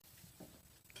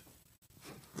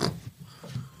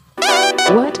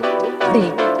What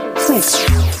the sex?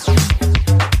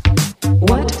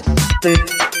 What the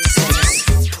sex?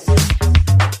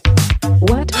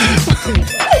 What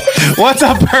the What's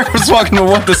up, pervs? Welcome to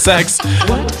What the Sex.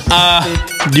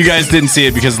 You guys didn't see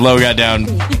it because Lo got down,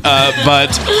 but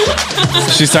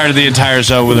she started the entire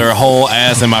show with her whole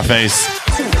ass in my face.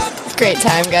 Great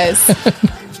time, guys.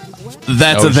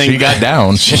 That's the thing. She got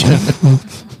down.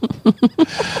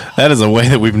 That is a way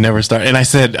that we've never started. And I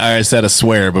said a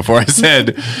swear before I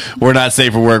said we're not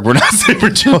safe for work. We're not safe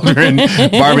for children.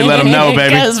 Barbie, let them know,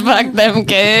 baby. Because fuck them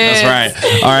kids. That's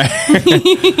right. All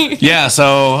right. Yeah.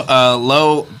 So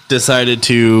Lo decided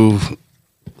to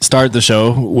start the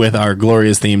show with our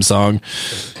glorious theme song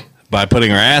by putting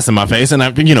her ass in my face,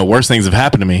 and worse things have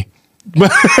happened to me.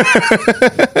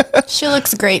 She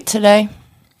looks great today.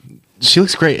 She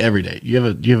looks great every day. You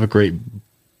have a great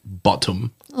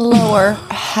bottom. Lower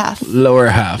half. Lower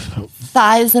half.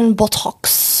 Thighs and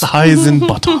buttocks. Thighs and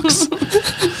buttocks.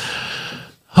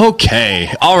 Okay.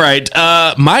 All right.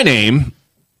 My name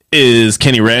is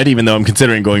Kenny Red, even though I'm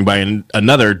considering going by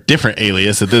another different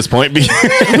alias at this point.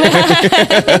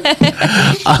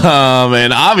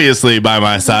 And obviously by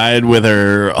my side with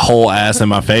her whole ass in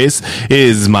my face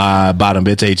is my bottom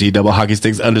bitch, HE double hockey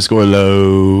sticks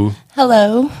 _low.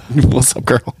 Hello. What's up,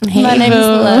 girl? Hey, my name's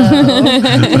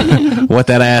Lo. What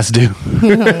that ass do?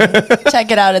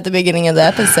 Check it out at the beginning of the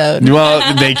episode. Well,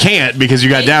 they can't because you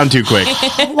got down too quick.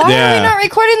 Why are we not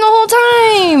recording the whole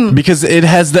time? Because it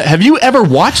has the... Have you ever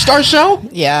watched our show?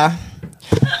 Yeah.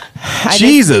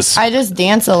 Jesus. I just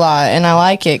dance a lot, and I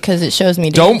like it because it shows me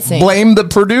Don't dancing. blame the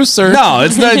producer. No,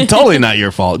 it's not, totally not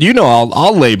your fault.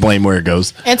 I'll lay blame where it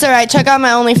goes. It's all right. Check out my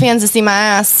OnlyFans to see my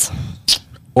ass.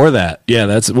 Or that. Yeah,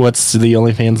 what's the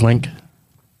OnlyFans link?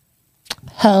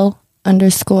 Hell_low.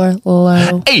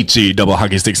 HE double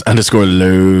hockey sticks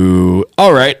 _low.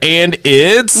 All right, and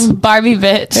it's Barbie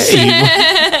bitch.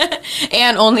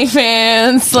 And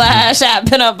OnlyFans / at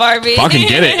pinup Barbie. fucking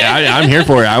get it. I'm here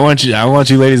for it. I want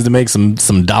you ladies to make some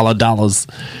dollars.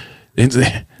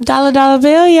 Dollar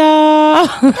bill, y'all.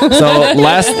 So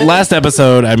last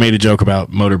episode I made a joke about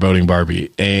motorboating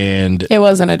Barbie, and It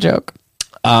wasn't a joke.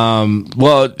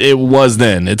 well, it was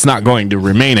then. It's not going to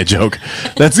remain a joke.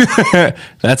 That's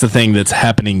a thing that's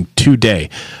happening today.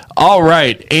 All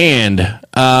right, and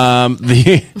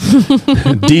the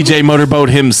DJ Motorboat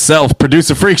himself,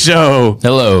 Producer Freak Show.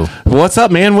 Hello. What's up,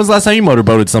 man? When's the last time you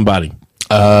motorboated somebody?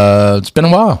 It's been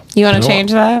a while. You want to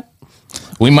change that?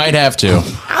 We might have to.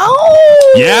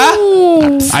 Yeah,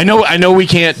 I know. We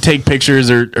can't take pictures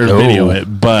or video it,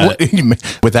 but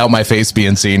Without my face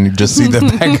being seen, you just see the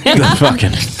back. the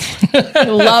fucking.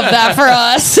 Love that for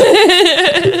us.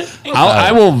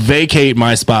 I will vacate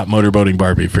my spot motorboating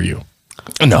Barbie for you.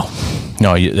 No,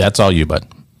 that's all you, bud.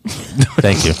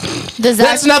 Thank you. Does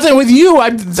That's that nothing with you.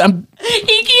 I'm He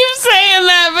keeps saying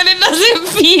that, but it doesn't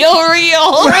feel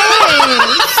real.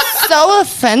 so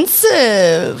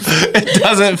offensive? It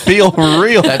doesn't feel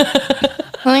real.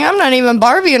 I'm not even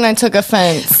Barbie, and I took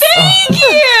offense. Thank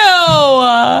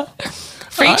you.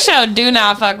 Freak show, do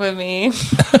not fuck with me.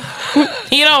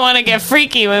 You don't want to get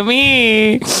freaky with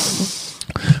me.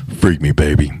 Freak me,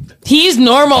 baby. He's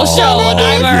normal show when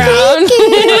I'm around.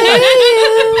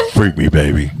 Freak me,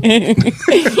 baby.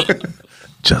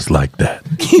 Just like that.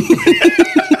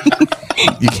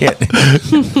 You can't.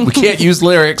 We can't use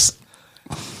lyrics.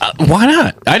 Why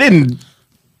not?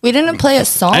 We didn't play a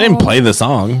song. I didn't play the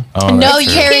song. Oh, No, that's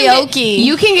true. karaoke.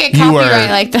 You can get You copyright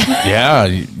are- like that.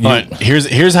 Yeah. But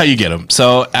here's how you get them.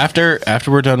 So after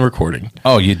we're done recording,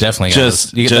 You definitely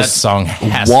just that song.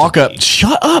 Has walk to up. be.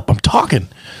 Shut up! I'm talking.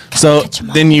 So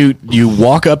then you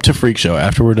walk up to Freak Show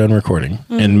after we're done recording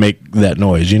and make that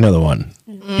noise. You know the one.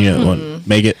 You know the one.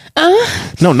 Make it.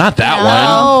 No, not that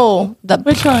Oh,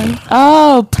 Which one?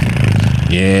 Oh,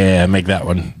 one. Yeah, make that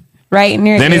one. right in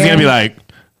your Then he's ear. gonna be like,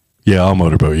 "Yeah, I'll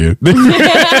motorboat you." what's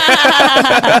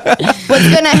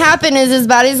gonna happen is his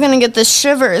body's gonna get the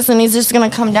shivers, and he's just gonna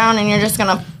come down, and you're just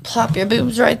gonna plop your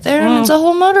boobs right there, and it's a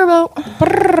whole motorboat.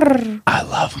 I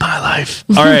love my life.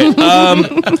 All right.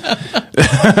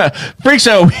 Freak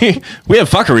Show, we have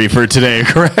fuckery for today,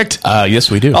 correct?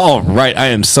 Yes, we do. All right. I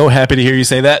am so happy to hear you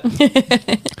say that.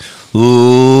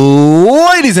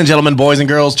 Ladies and gentlemen, boys and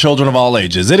girls, children of all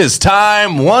ages, it is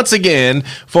time once again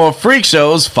for Freak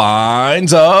Show's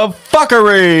Finds of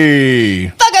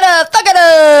Fuckery. Fuck it up, fuck it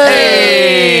up.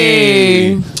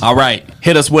 Hey. All right.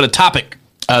 Hit us with a topic.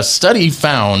 A study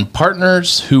found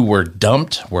partners who were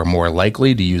dumped were more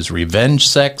likely to use revenge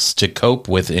sex to cope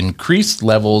with increased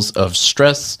levels of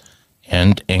stress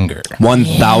and anger.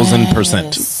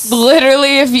 1000%.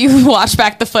 Literally, if you watch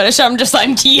back the footage, I'm just like,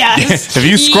 yes. If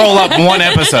you scroll up one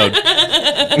episode,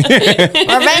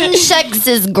 Revenge sex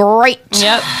is great.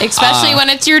 Yep. Especially when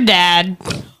it's your dad.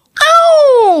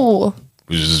 Oh.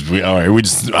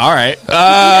 all right.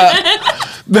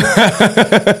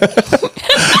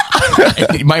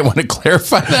 You might want to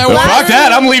clarify that Well, one. fuck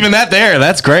that. I'm leaving that there.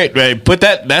 That's great. Hey, put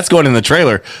that. That's going in the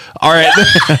trailer. All right.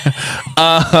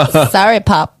 Sorry,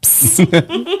 Pops.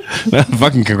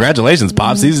 Fucking congratulations,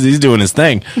 Pops. He's doing his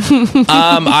thing.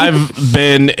 I've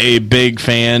been a big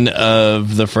fan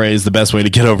of the phrase, the best way to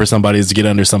get over somebody is to get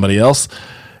under somebody else,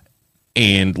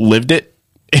 and lived it.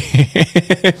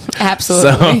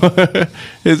 Absolutely.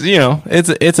 So,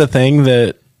 it's a thing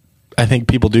that I think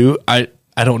people do. I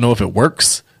don't know if it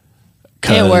works.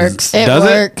 It works. It Does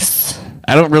works.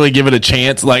 I don't really give it a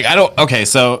chance. Like, I don't. Okay,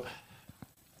 so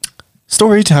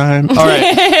story time. All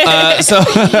right.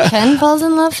 Ken falls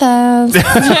in love fast.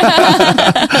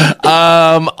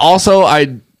 Also,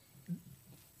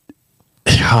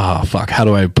 fuck. How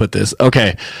do I put this?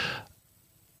 Okay.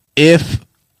 If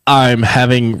I'm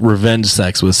having revenge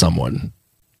sex with someone,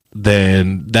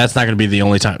 then that's not going to be the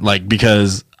only time. Like,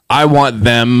 because I want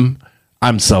them.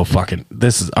 I'm so fucking.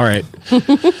 This is all right.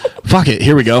 Fuck it.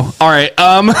 Here we go. All right.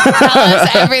 Tell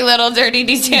us every little dirty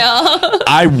detail.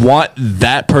 I want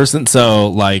that person. So,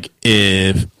 like,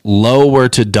 if Lo were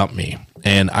to dump me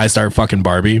and I start fucking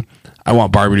Barbie, I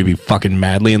want Barbie to be fucking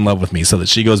madly in love with me so that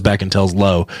she goes back and tells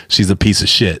Lo she's a piece of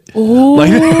shit. Ooh,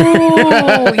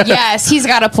 yes, he's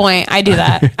got a point. I do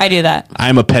that.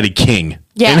 I'm a petty king.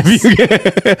 Yes.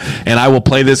 And I will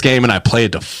play this game and I play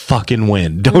it to fucking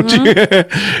win. Don't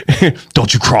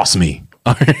you cross me.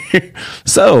 All right.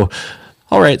 So,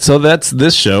 all right. So that's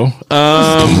this show.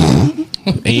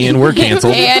 And we're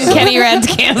canceled. And Kenny Red's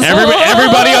canceled.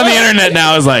 Everybody on the internet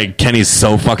now is like, Kenny's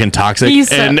so fucking toxic.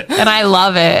 And I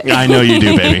love it. I know you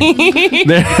do, baby.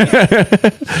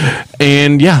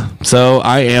 And yeah, so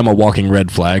I am a walking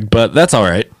red flag, but that's all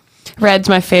right. Red's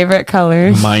my favorite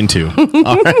color. Mine too.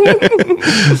 All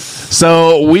right.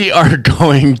 So we are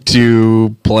going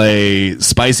to play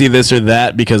Spicy This or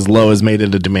That because Lo has made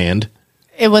it a demand.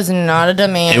 It was not a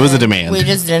demand. It was a demand. We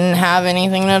just didn't have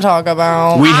anything to talk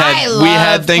about. We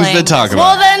had things to talk about.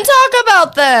 Well, then talk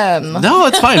about them. No,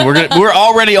 it's fine. We're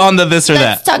already on the this or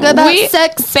Let's that. talk about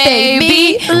sex,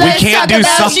 baby. Let's can't talk do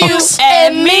about songs. you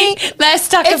and me. Let's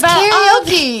talk It's about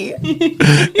karaoke.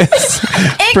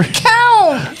 It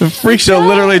counts. The Freak Show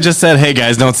literally just said, "Hey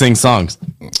guys, don't sing songs."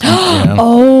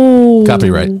 Oh,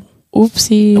 Copyright.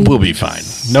 Oopsie. We'll be fine.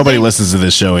 Nobody listens to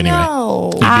this show anyway.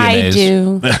 No. I amazed.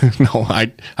 do. No,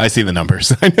 I see the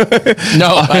numbers.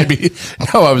 I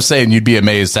was saying you'd be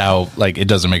amazed how like it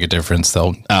doesn't make a difference.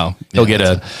 He'll get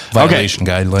a violation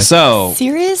guideline. So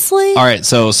Seriously? all right,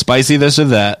 so Spicy This or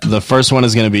That. The first one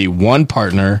is going to be one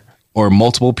partner or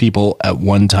multiple people at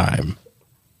one time.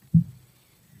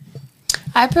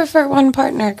 I prefer one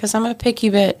partner because I'm a picky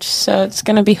bitch. So it's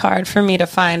going to be hard for me to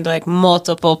find like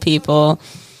multiple people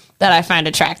that I find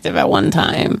attractive at one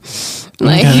time.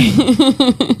 Like,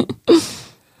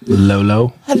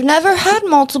 Lolo. I've never had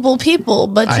multiple people,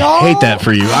 but I y'all. hate that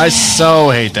for you. I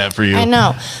so hate that for you. I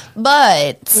know.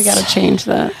 But we got to change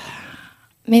that.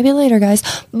 maybe later, guys.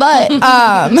 But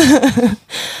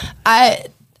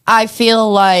I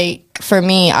feel like for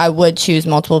me, I would choose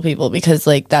multiple people because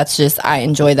like that's just I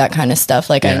enjoy that kind of stuff.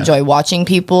 Like I Yeah. enjoy watching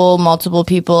people, multiple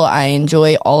people. I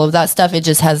enjoy all of that stuff. It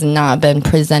just has not been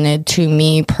presented to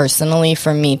me personally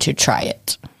for me to try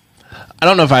it. I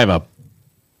don't know if I have a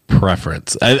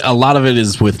preference. A lot of it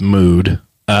is with mood,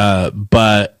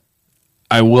 but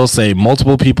I will say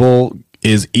multiple people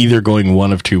is either going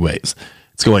one of two ways.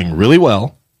 It's going really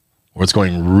well, or it's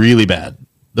going really bad.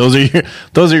 Those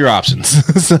are your options.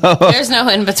 So There's no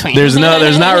in between. there's not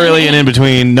really an in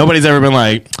between. Nobody's ever been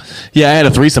like, yeah, I had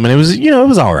a threesome and it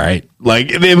was all right.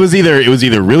 Like it was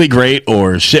either really great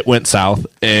or shit went south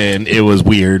and it was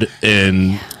weird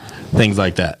and things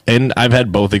like that. And I've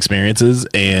had both experiences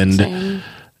and Same.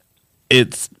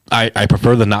 I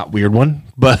prefer the not weird one,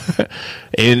 but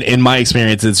in my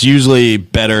experience, it's usually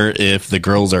better if the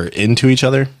girls are into each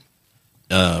other.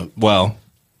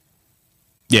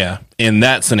 Yeah, in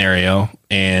that scenario,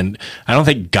 and I don't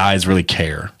think guys really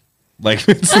care. Like,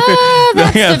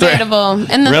 That's debatable.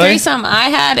 And the Really? threesome I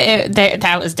had,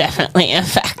 that was definitely a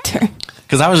factor.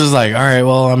 because I was just like, all right,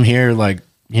 well, I'm here, like,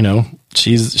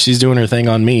 she's doing her thing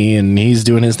on me, and he's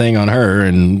doing his thing on her,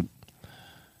 and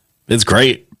it's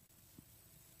great.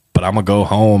 But I'm gonna go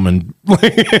home, and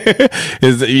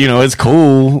it's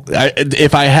cool.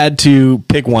 If I had to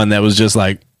pick one that was just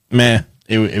like, meh,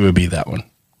 it would be that one.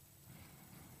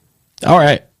 All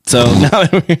right. So now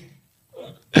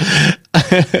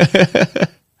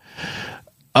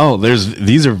oh,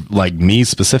 these are like me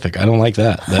specific. I don't like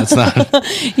that. That's not.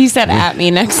 You said at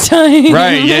me next time.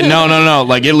 Right. Yeah. No.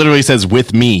 Like it literally says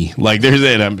with me. Like there's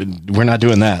it. We're not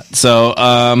doing that. So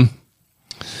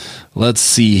let's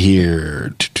see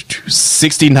here.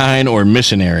 69 or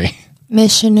missionary.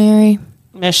 Missionary.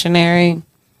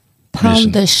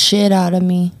 Pound the shit out of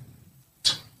me.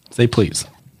 Say please.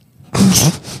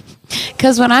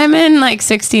 Because when I'm in like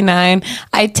 69,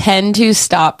 I tend to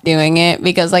stop doing it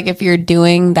because like if you're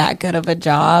doing that good of a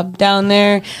job down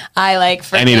there, I like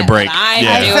forget I need a break. what I'm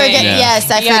Yeah. doing. I forget. Yeah.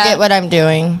 Yes, I forget what I'm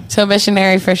doing. So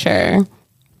missionary for sure.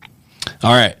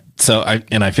 All right. So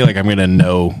I feel like I'm going to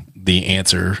know the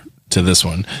answer to this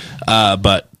one.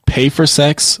 But pay for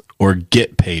sex or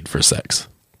get paid for sex?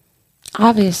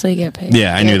 Obviously get paid.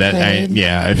 Yeah, I knew that.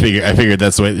 I figured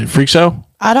that's the way. Freak show?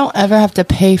 I don't ever have to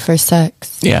pay for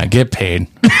sex. Yeah, get paid.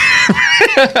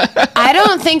 I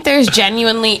don't think there's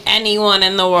genuinely anyone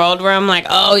in the world where I'm like,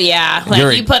 oh yeah,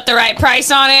 like you put the right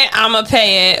price on it, I'm gonna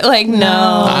pay it. Like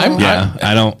no.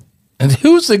 I don't. And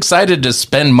who's excited to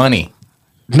spend money?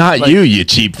 Not you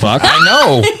cheap fuck. I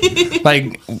know.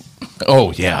 Like,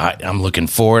 oh yeah, I'm looking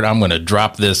forward. I'm gonna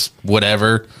drop this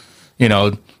whatever,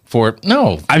 for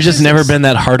no. I've just never been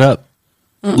that hard up.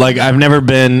 Like I've never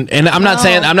been, and I'm not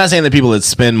saying that people that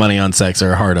spend money on sex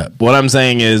are hard up. What I'm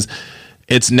saying is,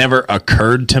 it's never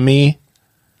occurred to me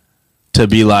to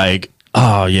be like,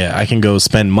 oh yeah, I can go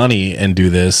spend money and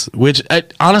do this. Which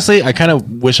honestly, I kind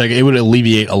of wish it would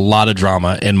alleviate a lot of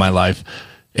drama in my life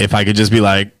if I could just be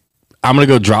like, I'm gonna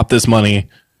go drop this money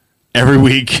every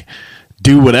week,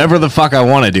 do whatever the fuck I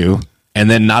want to do, and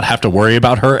then not have to worry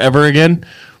about her ever again.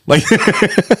 Like.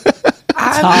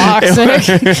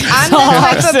 Toxic.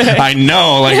 I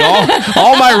know, like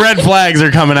all my red flags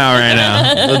are coming out right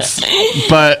now.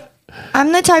 But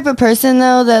I'm the type of person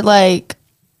though that like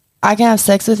I can have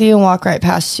sex with you and walk right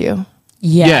past you.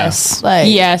 Yes. Like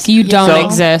yes, you don't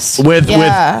exist. with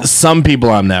some people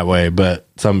I'm that way, but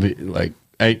some like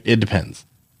it depends.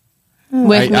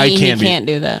 With me, I can't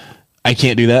do that. I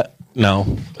can't do that.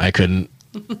 No, I couldn't.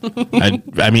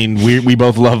 I mean, we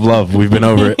both love. We've been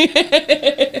over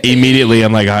it. Immediately,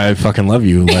 I'm like, I fucking love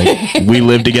you. Like, we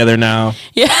live together now.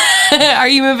 Yeah. Are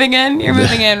you moving in? You're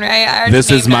moving in, right?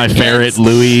 This is my ferret,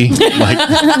 Louis. Like,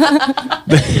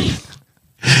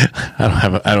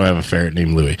 I don't have a ferret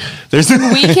named Louis.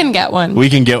 We can get one. We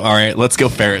can get. All right, let's go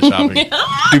ferret shopping.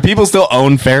 Do people still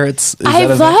own ferrets? I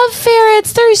love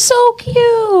ferrets. They're so cute.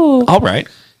 All right.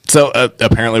 So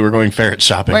apparently we're going ferret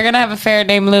shopping. We're gonna have a ferret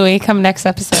named Louis come next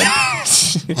episode.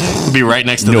 We'll be right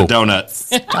next to the donuts.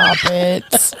 Stop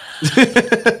it.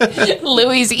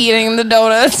 Louis eating the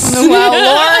donuts. Well,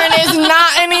 Lauren is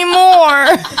not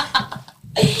anymore.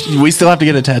 We still have to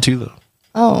get a tattoo though.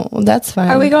 Oh, well, that's fine.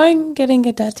 Are we getting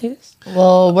good tattoos?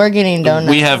 Well, we're getting donuts.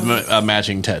 We have a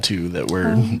matching tattoo that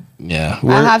we're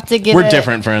I have to get we're it.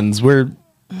 different friends. I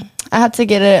have to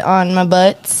get it on my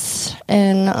butts,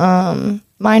 and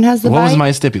mine has the What bite. was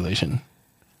my stipulation?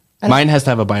 Mine has to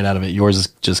have a bite out of it. Yours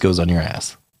just goes on your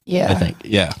ass. Yeah. I think.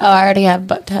 Yeah. Oh, I already have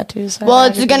butt tattoos. So Well,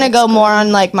 it's gonna go more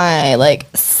on like my like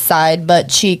side butt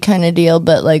cheek kind of deal,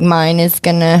 but like mine is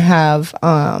gonna have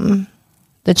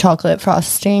the chocolate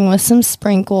frosting with some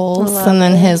sprinkles, and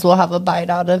then his will have a bite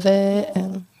out of it.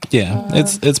 And Yeah.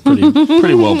 It's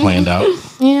pretty well planned out.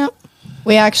 yeah,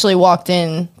 we actually walked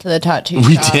in to the tattoo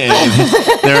We shop. did.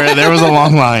 There was a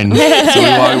long line,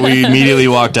 so we immediately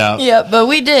walked out. Yeah, but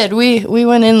we did. We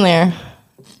went in there.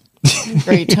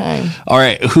 Great time. All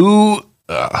right, who?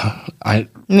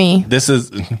 Me. This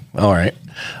is all right.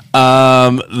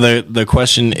 The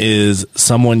question is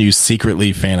someone you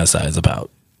secretly fantasize about,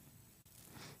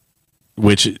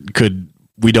 which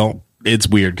it's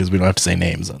weird because we don't have to say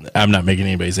names on it. I'm not making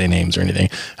anybody say names or anything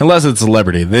unless it's a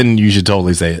celebrity. Then you should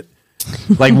totally say it.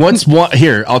 Like what's one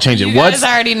here? I'll change it. You guys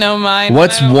already know mine.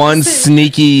 What's one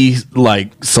sneaky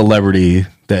like celebrity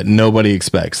that nobody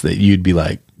expects that you'd be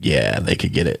like, yeah, they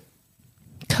could get it.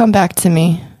 Come back to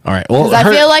me. All right. Well, I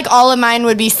feel like all of mine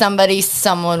would be somebody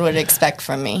someone would expect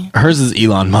from me. hers is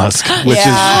Elon Musk, which is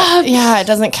Yeah, it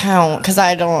doesn't count because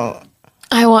I don't.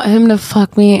 I want him to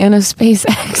fuck me in a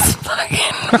SpaceX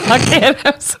fucking rocket.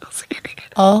 I'm so serious.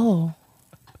 Oh.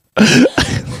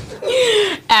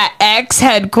 At X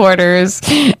headquarters.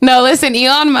 No, listen,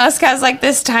 Elon Musk has like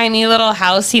this tiny little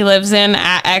house he lives in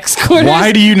at X quarters.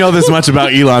 Why do you know this much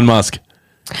about Elon Musk?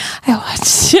 I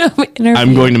watched him interview.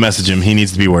 I'm going to message him. He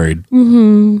needs to be worried.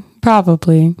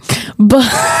 Probably. But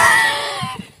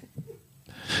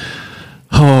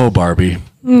Oh, Barbie.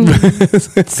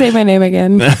 say my name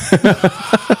again.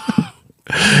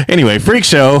 Anyway, freak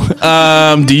show.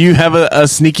 Do you have a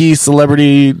sneaky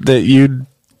celebrity that you'd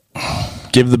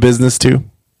give the business to?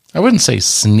 I wouldn't say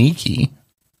sneaky.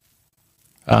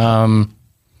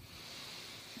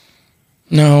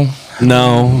 No.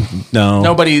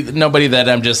 Nobody that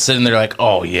I'm just sitting there like,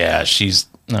 oh yeah, she's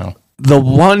no. The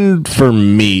one for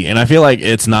me, and I feel like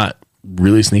it's not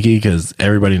really sneaky because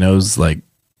everybody knows like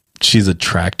she's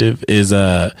attractive, is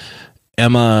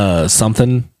Emma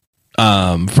something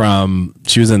from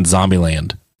she was in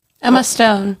Zombieland. Emma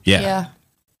Stone. Yeah.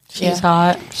 She's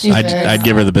hot. I'd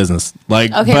give her the business.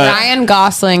 Like, Okay, but Ryan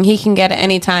Gosling, he can get it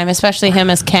anytime, especially him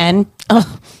as Ken.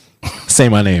 Oh, say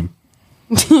my name.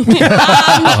 I'm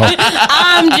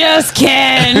just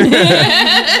Ken.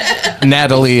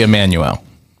 Natalie Emmanuel.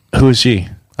 Who is she?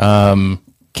 Can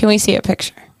we see a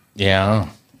picture? Yeah.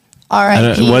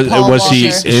 R.I.P. Was she?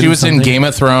 Walker. She was in something? Game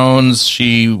of Thrones.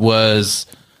 She was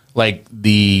like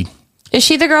the Is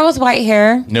she the girl with white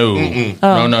hair? no.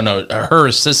 Her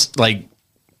assist like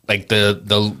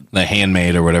the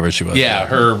handmaid or whatever she was. yeah,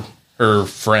 her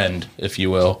friend, if you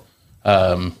will.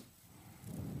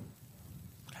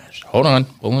 Hold on.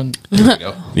 There we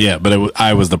go. Yeah, but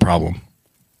I was the problem.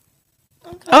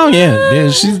 Oh yeah,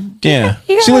 she's You got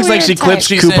She a looks like weird she type. clips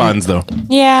She's coupons though.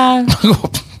 Yeah.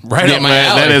 Right Yeah, up my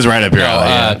that alley. is right up your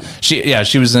alley, yeah.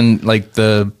 She was in like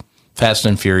the Fast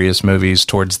and Furious movies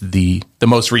towards the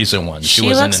most recent one. She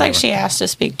wasn't looks in like the- she asked to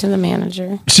speak to the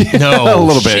manager. No, a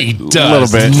little bit, She a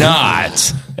does little bit.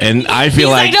 not. And I feel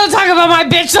He's like like, don't talk about my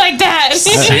bitch like that.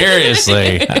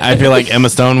 Seriously. I feel like Emma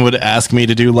Stone would ask me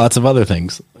to do lots of other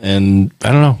things, and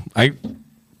I don't know. I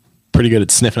pretty good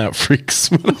at sniffing out freaks.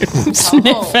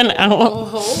 Sniffing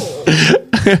out.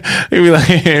 He'd be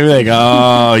like,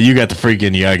 oh, you got the freak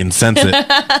in you. I can sense it.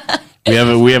 We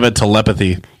have a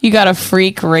telepathy. You got a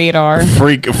freak radar.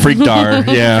 Freak dar.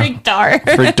 Yeah. Freak dar.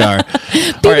 Freak dar.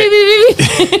 Beep, All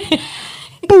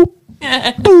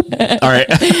right.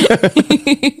 beep,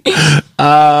 beep, beep.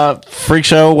 All right. Freak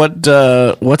show.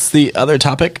 What's the other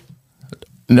topic?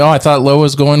 No, I thought Lo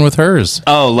was going with hers.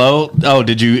 Oh, Lo. Oh,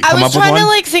 did you I come was up with trying one? to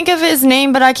like think of his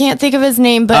name, but I can't think of his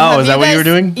name. But Oh, have is that what you were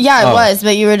doing? Yeah, Oh. it was.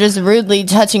 But you were just rudely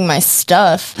touching my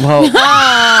stuff. Well,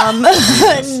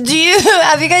 Do you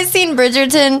have you guys seen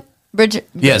Bridgerton?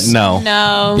 Yes. no.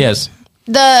 No. Yes.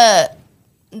 The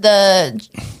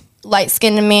light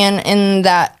skinned man in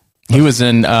that. He was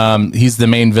in he's the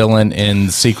main villain in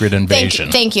Secret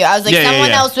Invasion. Thank you. I was like Yeah, yeah, someone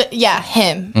yeah. else.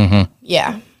 Him.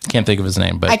 Yeah, Can't think of his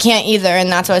name, but I can't either, and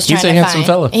that's what I was He's trying a to handsome find.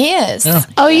 fella. He is. Yeah.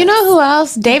 Oh, you know who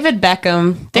else? David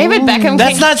Beckham. David Beckham.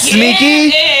 That's can not get sneaky.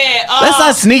 it. Oh, That's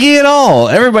not sneaky at all.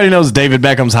 Everybody knows David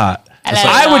Beckham's hot.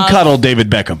 I would cuddle David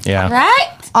Beckham. yeah.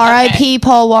 right. R.I.P.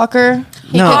 Paul Walker.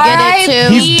 He No. could get it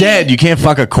too. He's dead. You can't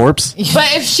fuck a corpse.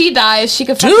 But if she dies, she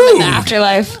could fuck him in the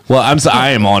afterlife. Well, I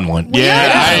am on one.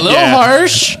 Yeah, A little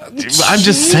harsh. I'm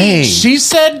just saying. She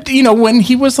said, when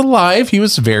he was alive, he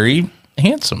was very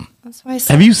handsome. That's why I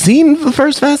said. Have you seen the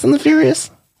first Fast and the Furious?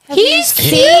 He's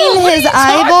seen his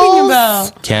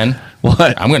eyeballs? Ken,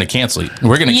 What? I'm going to cancel it.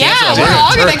 We're going to Yeah, cancel it. we're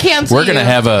all gonna cancel We're going to you.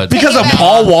 have a... Because of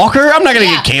Paul Walker? I'm not going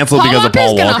to get canceled because of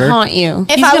Paul Walker's Walker. gonna haunt you.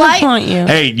 If He's I gonna like- haunt you.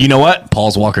 Hey, you know what?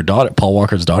 Paul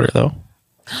Walker's daughter, though.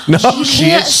 No,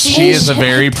 She is a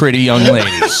very pretty young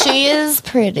lady. She is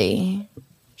pretty.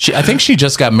 I think she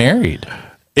just got married.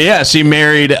 yeah, she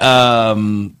married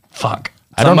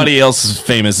somebody else's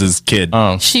famous kid.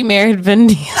 Oh. She married Vin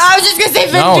Diesel. I was just gonna say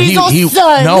Vin No, Diesel's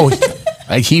son. No,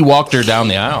 he walked her down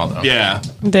the aisle, though. Yeah,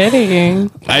 Did he?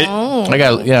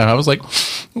 I was like,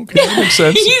 okay, that makes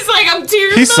sense. He's like, I'm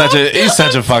tears. he's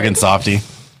such a fucking softie.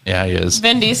 Yeah, he is.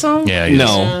 Vin Diesel. Yeah, he is.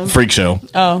 No, freak show.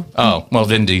 Oh, Oh, well,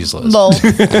 Vin Diesel is. Both.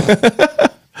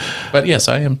 But yes,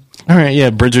 I am. All right, yeah,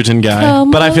 Bridgerton guy.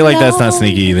 But I feel like that's not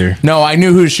sneaky either. No, I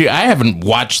knew who she... I haven't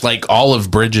watched, like, all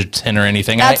of Bridgerton or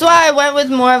anything. That's why I went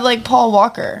with more of like Paul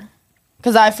Walker,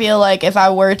 because I feel like if I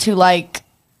were to like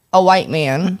a white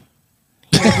man,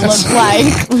 he would look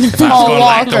like Paul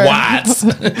Like the Walker. whites.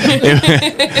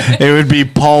 It would be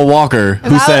Paul Walker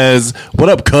who I- says, "What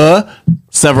up, cuh?"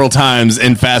 several times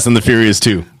in Fast and the Furious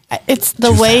 2. It's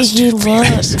the way he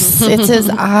looks. It's his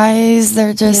eyes.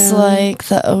 They're just like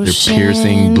the Your ocean.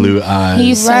 piercing blue eyes.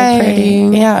 He's so pretty.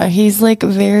 Yeah, he's like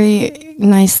very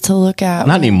nice to look at.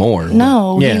 Not anymore.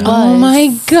 No, Yeah. he was. oh my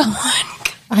god.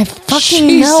 I fucking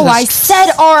Jesus. know. I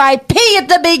said R.I.P. at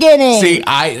the beginning. See,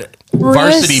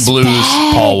 Varsity Blues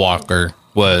Paul Walker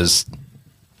was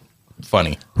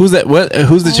funny. Who's that? What?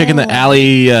 Who's the chick in the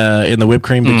alley in the whipped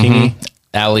cream bikini?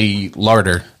 Allie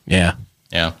Larder. Yeah.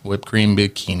 Yeah, whipped cream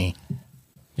bikini.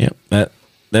 Yep. That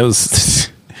was.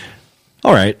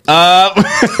 All right.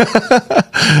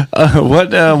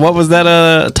 What was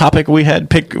that topic we had?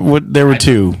 There were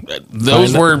two.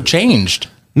 Those were changed.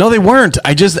 No, they weren't.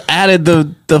 I just added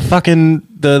the fucking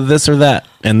this or that,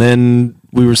 and then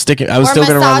we were sticking. I was Or still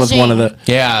going to run with massaging. one of the.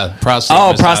 Yeah, prostate.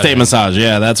 Oh, massage. prostate massage.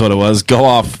 Yeah, that's what it was. Go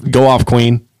off,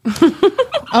 queen.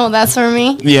 Oh, that's for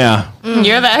me. Yeah,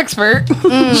 You're the expert.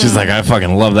 she's like, I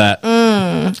fucking love that.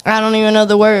 I don't even know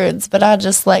the words, but I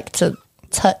just like to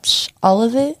touch all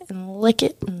of it and lick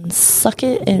it and suck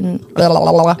it and blah, blah,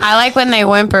 blah, blah. I like when they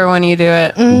whimper when you do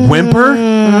it. Whimper?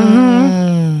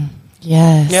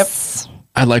 Yes. Yep.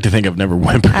 I'd like to think I've never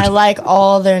whimpered. I like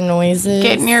all their noises.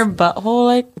 Get in your butthole,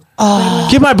 like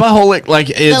Get my butthole licked. Like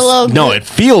it's little- no, it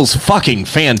feels fucking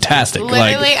fantastic.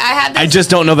 literally. Like I had this. I just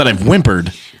don't know that I've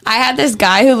whimpered. I had this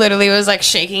guy who literally was like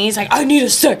shaking. He's like, I need a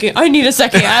second. I need a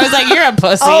second. I was like, you're a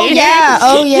pussy. Oh yeah,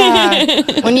 oh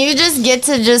yeah. When you just get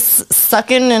to just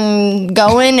sucking and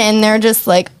going, and they're just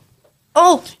like,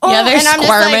 oh Yeah, they're and I'm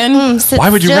squirming. Just like, sit Why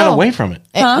would you still. run away from it?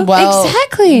 Huh? Well,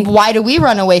 Exactly. Why do we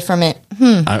run away from it?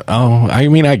 I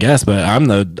mean, I guess, but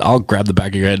I'll grab the back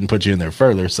of your head and put you in there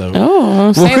further. So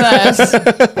Oh, say less.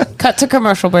 Cut to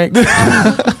commercial break.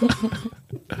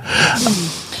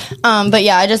 But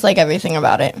yeah, I just like everything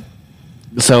about it.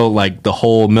 So like the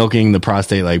whole milking the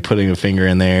prostate, like putting a finger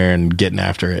in there and getting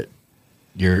after it.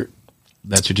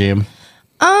 That's your jam.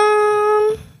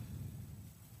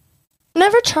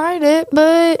 Never tried it,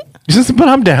 but But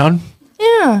I'm down.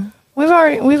 yeah, we've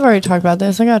already talked about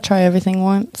this. I gotta try everything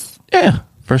once. Yeah,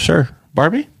 for sure.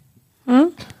 Barbie?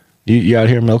 You out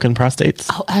here milking prostates?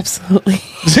 Oh, absolutely.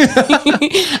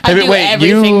 I do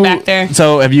everything back there.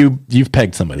 So you've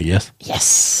pegged somebody, yes?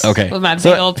 Yes. Okay. With my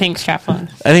So- big old pink strap on.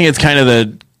 I think it's kind of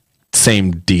the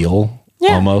same deal.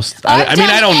 Yeah. Almost. I mean,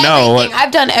 I don't know.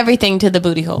 I've done everything to the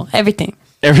booty hole. Everything.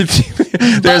 Everything.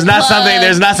 There's not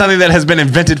something that has been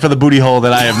invented for the booty hole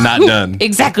that I have not done.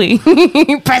 Exactly.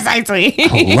 Precisely.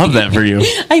 I love that for you.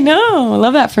 I know. I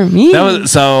love that for me. That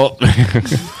was so.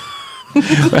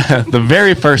 The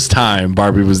very first time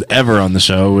Barbie was ever on the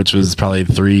show, which was probably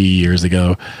 3 years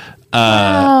ago.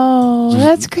 Oh,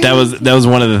 that's great. That was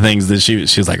one of the things that she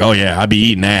was like, oh yeah, I be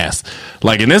eating ass.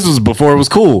 Like, and this was before it was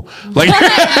cool. Like,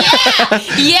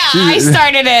 Yeah, I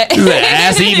started it.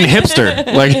 ass eating hipster.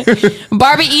 Like,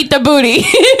 Barbie eat the booty.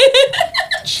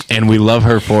 and we love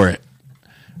her for it.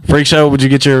 Freak Show, would you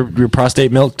get your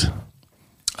prostate milked?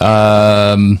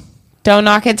 Don't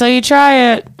knock it till you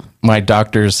try it. My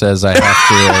doctor says I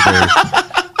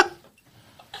have to.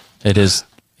 It is,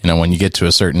 when you get to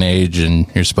a certain age and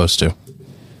you're supposed to.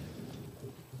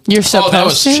 You're supposed Oh, that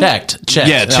was to? checked.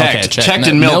 Yeah, checked. Okay, Checked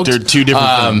and milked are two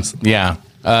different things. Yeah.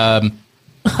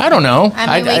 I don't know.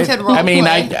 I mean, we could role I mean,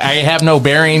 I have no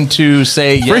bearing to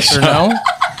say yes or no.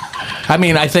 I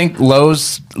mean, I think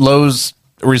Lowe's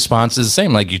response is the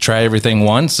same. Like, you try everything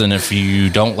once, and if you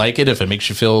don't like it, if it makes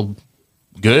you feel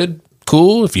good,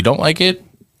 cool. If you don't like it,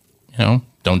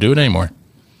 don't do it anymore.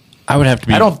 I would have to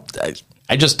be. I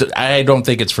don't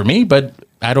think it's for me, but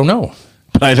I don't know.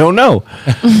 I don't know.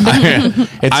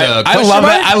 It's I love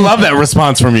that. I love that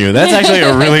response from you. That's actually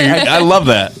I love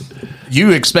that.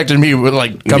 You expected me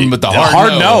to come with the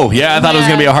hard no. Yeah, I thought it was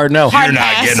gonna be a hard no. Hard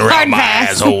pass. Hard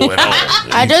pass.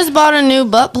 I just bought a new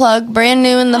butt plug, brand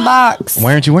new in the box.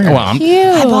 Why aren't you wearing it?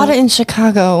 I bought it in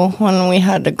Chicago when we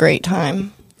had a great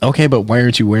time. Okay, but why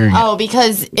aren't you wearing it? Oh,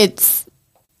 because it's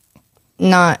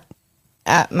not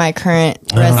at my current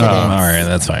residence. All right,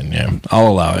 that's fine. Yeah, I'll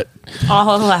allow it.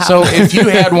 All allowed. So if you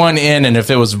had one in, and if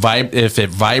it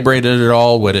vibrated at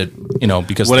all, would it?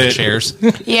 Because Would of the it- chairs.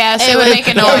 yes, It it would would- make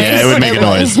a noise. Yeah, it would make a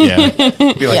noise. Yeah.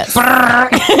 Be like, Yes. Is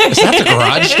that the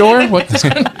garage door? What?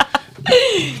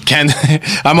 Ken,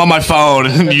 I'm on my phone,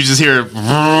 and you just hear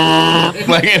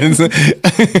like And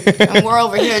we're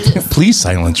over here just. Please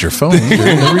silence your phone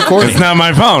during the recording. it's not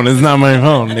my phone. It's not my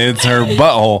phone. It's her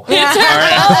butthole.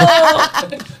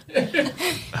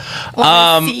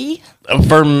 See?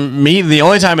 For me, the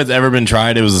only time it's ever been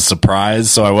tried, it was a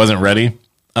surprise, so I wasn't ready.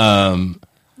 You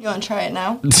want to try it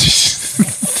now? We're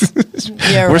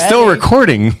still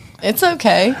recording. It's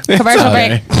okay. Commercial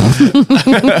Okay.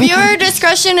 break. Viewer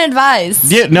discretion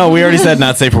advised. Yeah, no, we already said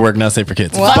not safe for work, not safe for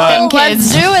kids. Well, But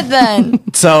let's do it then.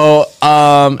 so,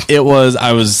 it was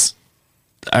I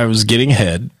was getting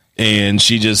head, and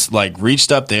she just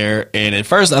reached up there, and at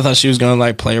first I thought she was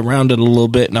gonna play around it a little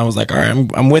bit, and I was like, all right,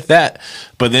 I'm with that.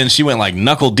 But then she went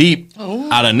knuckle deep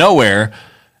out of nowhere.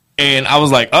 And I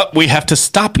was like, oh, we have to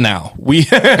stop now.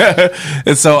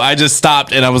 And so I just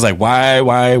stopped, and I was like, why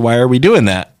are we doing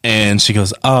that? And she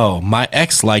goes, oh, my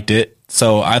ex liked it,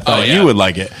 So I thought Oh, yeah. you would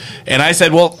like it. And I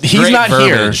said, well, he's Great not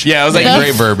verbiage. here. Yeah, I was like,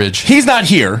 Great verbiage. he's not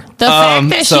here. The fact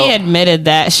that so- she admitted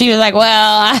that, she was like,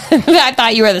 well, I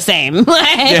thought you were the same.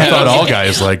 I thought all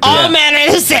guys liked all it. men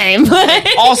are the same.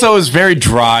 Also, it was very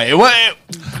dry.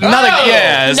 It's no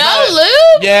not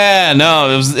lube? yeah,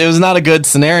 no, it was not a good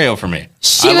scenario for me.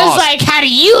 She I was lost. like, how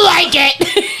do you like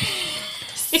it?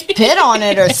 Spit on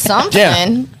it or something.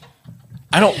 Yeah.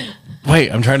 I don't.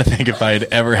 Wait, I'm trying to think if I had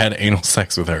ever had anal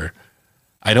sex with her.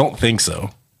 I don't think so.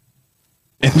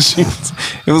 And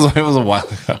it was a while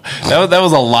ago. That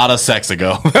was a lot of sex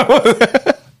ago.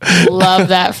 Love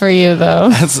that for you, though.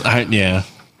 Yeah,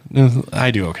 I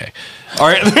do okay. All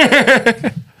right,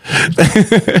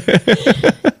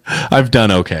 I've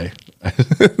done okay.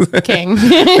 King.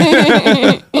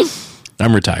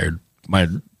 I'm retired.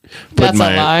 That's a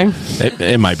lie.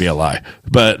 It might be a lie,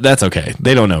 but that's okay.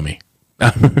 They don't know me.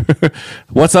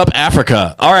 What's up,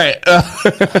 Africa? All right.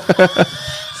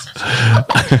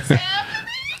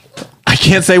 I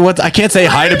can't say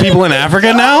hi to people in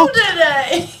Africa now.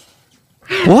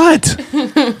 What?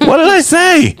 What did I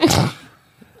say?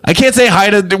 I can't say hi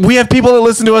to. We have people that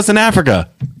listen to us in Africa.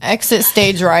 Exit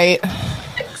stage right.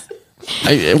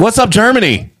 What's up,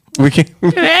 Germany? We can.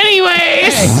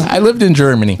 Anyways, I lived in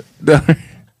Germany.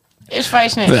 it's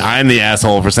Fleischnick. I'm the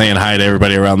asshole for saying hi to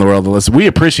everybody around the world that listen. We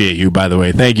appreciate you, by the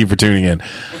way. Thank you for tuning in.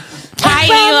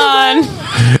 Hi,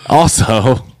 Elon.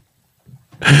 Also,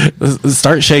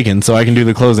 start shaking so I can do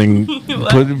the closing.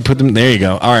 Put them. There you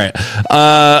go. All right.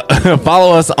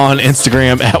 Follow us on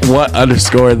Instagram at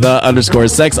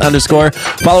what_the_sex_.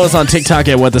 Follow us on TikTok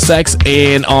at what the sex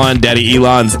and on Daddy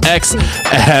Elon's X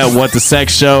at what the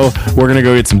sex show. We're gonna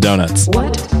go get some donuts.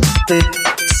 What the